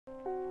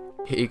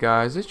Hey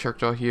guys, it's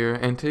SharkJaw here,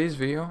 and in today's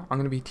video I'm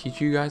going to be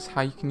teaching you guys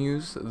how you can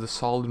use the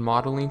solid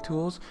modeling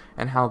tools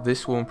and how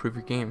this will improve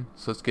your game.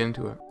 So let's get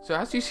into it. So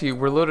as you see,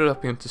 we're loaded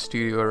up into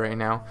Studio right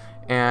now,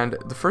 and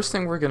the first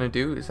thing we're going to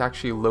do is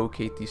actually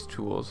locate these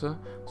tools.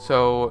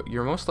 So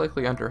you're most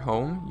likely under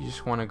Home. You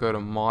just want to go to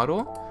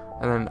Model,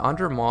 and then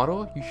under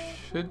Model you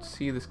should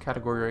see this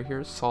category right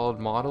here, Solid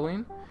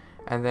Modeling,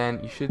 and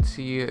then you should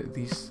see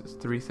these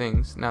three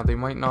things. Now they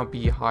might not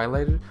be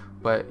highlighted,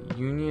 but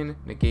Union,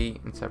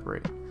 Negate, and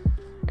Separate.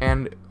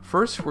 And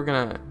first we're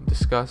going to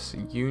discuss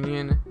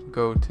Union,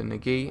 go to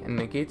Negate, and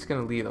Negate's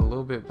going to lead a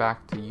little bit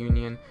back to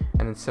Union,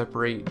 and then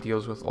Separate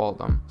deals with all of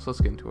them. So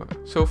let's get into it.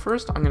 So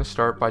first I'm going to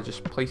start by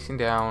just placing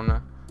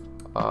down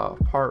a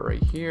part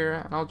right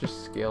here, and I'll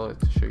just scale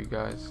it to show you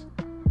guys.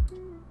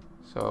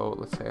 So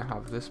let's say I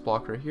have this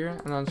block right here,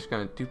 and I'm just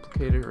going to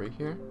duplicate it right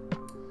here,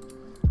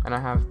 and I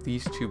have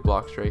these two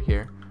blocks right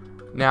here.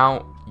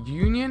 Now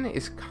Union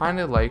is kind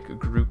of like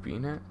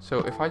grouping it, so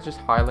if I just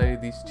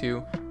highlighted these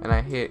two and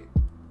I hit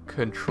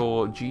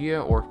Control G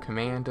or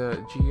Command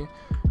G,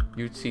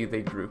 you'd see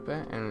they group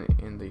it, and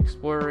in the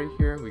Explorer right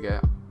here we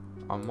get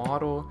a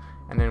model,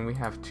 and then we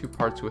have two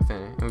parts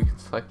within it, and we can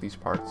select these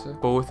parts.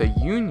 But with a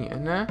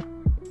union,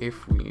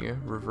 if we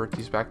revert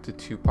these back to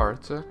two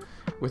parts,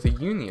 with a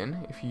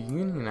union, if you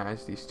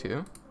unionize these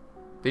two,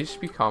 they just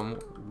become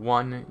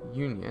one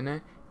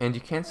union, and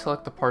you can't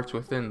select the parts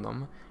within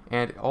them.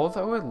 And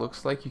although it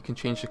looks like you can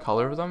change the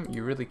color of them,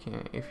 you really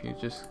can't. If you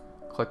just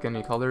click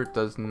any color, it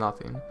does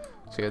nothing.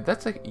 So yeah,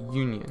 that's like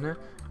Union.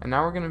 And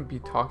now we're going to be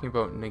talking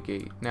about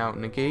Negate. Now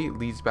Negate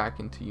leads back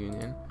into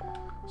Union.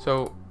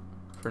 So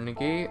for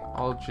Negate,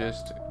 I'll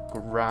just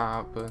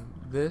grab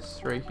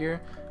this right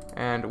here,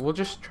 and we'll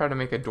just try to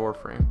make a door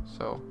frame.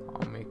 So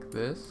I'll make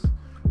this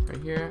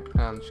right here,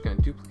 and I'm just going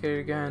to duplicate it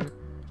again,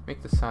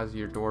 make the size of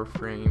your door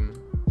frame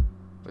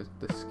with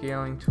the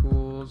scaling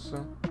tools,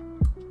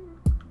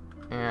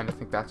 and I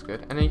think that's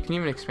good. And then you can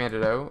even expand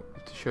it out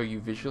to show you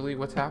visually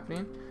what's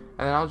happening.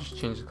 And then I'll just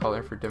change the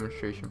color for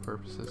demonstration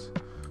purposes.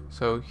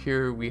 So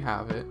here we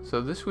have it. So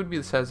this would be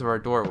the size of our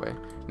doorway.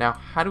 Now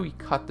how do we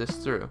cut this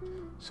through?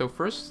 So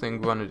first thing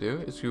we want to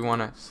do is we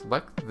want to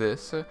select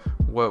this,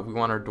 what we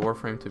want our door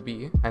frame to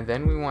be, and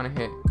then we want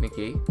to hit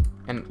Negate,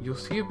 and you'll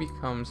see it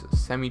becomes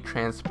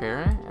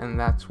semi-transparent, and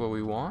that's what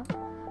we want.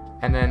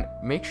 And then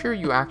make sure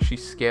you actually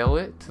scale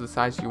it to the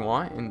size you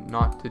want and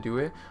not to do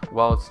it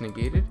while it's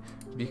negated,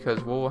 because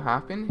what will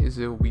happen is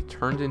it will be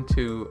turned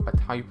into a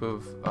type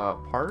of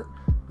part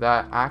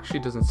that actually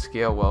doesn't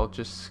scale well, it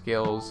just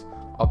scales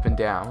up and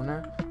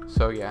down.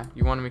 So yeah,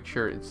 you want to make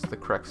sure it's the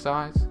correct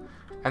size,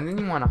 and then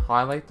you want to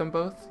highlight them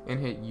both and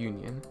hit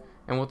Union.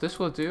 And what this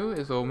will do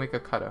is it will make a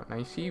cutout. Now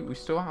you see we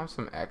still have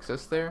some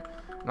excess there,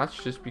 and that's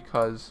just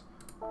because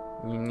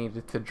we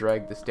needed to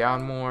drag this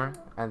down more,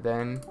 and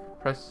then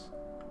press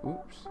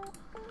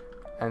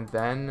and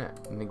then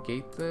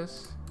negate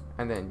this,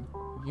 and then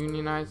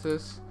unionize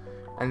this,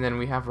 and then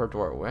we have our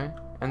doorway,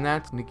 and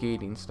that's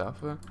negating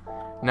stuff.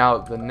 Now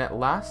the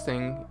last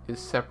thing is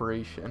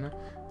separation,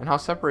 and how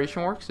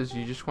separation works is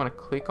you just want to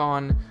click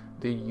on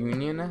the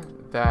union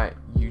that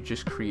you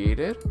just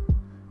created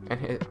and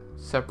hit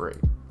separate,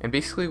 and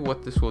basically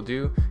what this will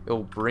do, it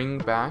will bring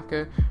back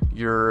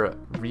your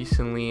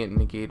recently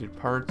negated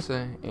parts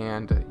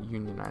and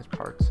unionized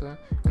parts, and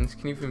this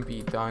can even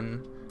be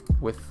done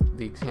with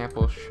the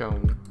example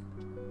shown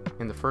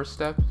in the first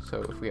step.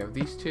 So if we have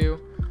these two,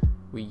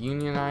 we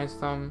unionize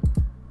them,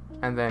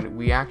 and then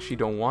we actually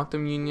don't want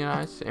them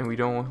unionized, and we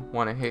don't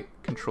want to hit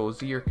Control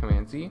Z or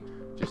Command Z,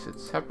 just hit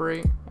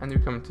separate, and they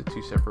come into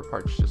two separate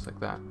parts just like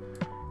that.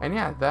 And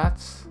yeah,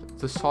 that's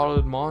the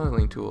solid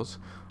modeling tools.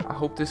 I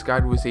hope this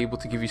guide was able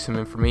to give you some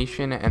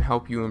information and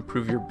help you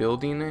improve your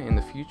building in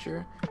the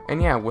future.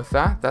 And yeah, with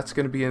that, that's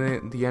going to be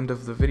the end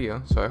of the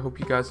video. So I hope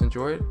you guys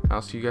enjoyed, and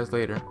I'll see you guys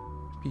later.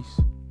 Peace.